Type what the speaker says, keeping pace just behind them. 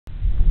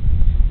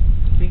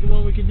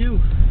do?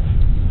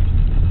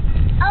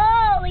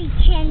 Oh, we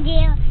can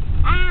do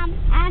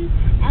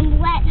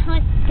what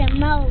hurts the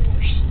most.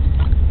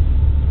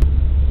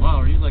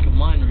 Wow, are you like a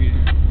mind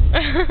reader?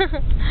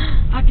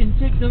 I can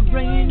take the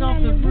rain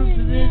off the roof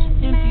of this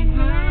empty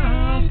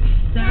house.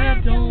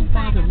 That don't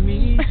bother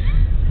me.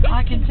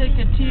 I can take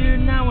a tear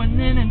now and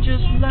then and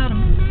just let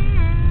them.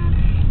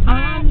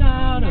 I'm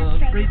not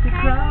afraid to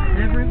cry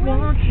every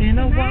once in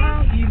a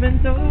while, even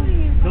though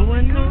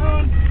going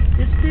on,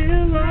 it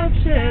still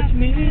upsets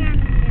me.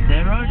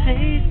 There are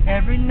days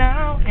every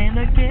now and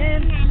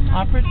again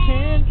I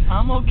pretend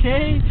I'm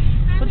okay,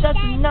 but that's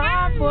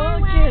not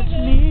what gets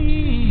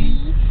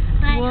me.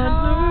 What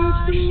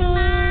hurts the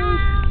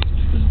most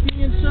is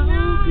being so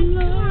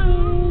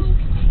close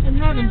and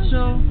having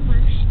so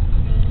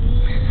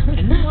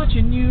and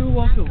watching you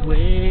walk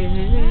away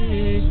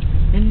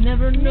and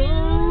never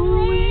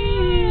knowing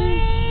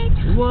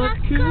what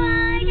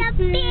could have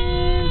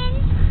been.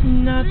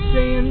 Not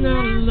saying that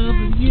I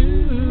love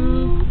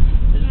you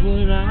is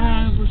what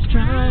I was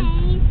trying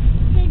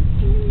to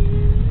do.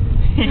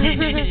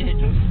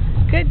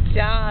 Good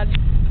job.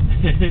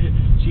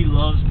 She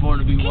loves Born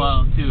to Be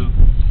Wild too.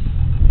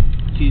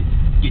 She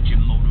get your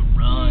motor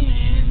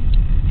running,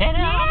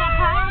 headed on the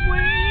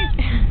highway,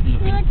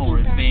 looking for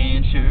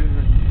adventure,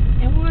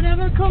 and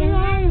whatever comes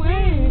our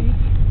way.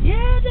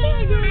 Yeah,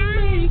 they're gonna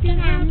make it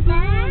happen.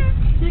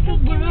 Take a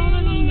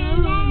world in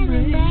another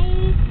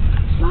embrace.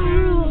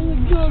 Fire all the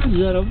guns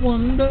that I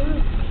wonder,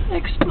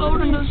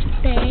 explode into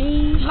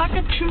space like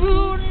a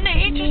true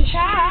nature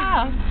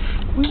child.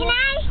 Can I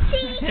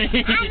see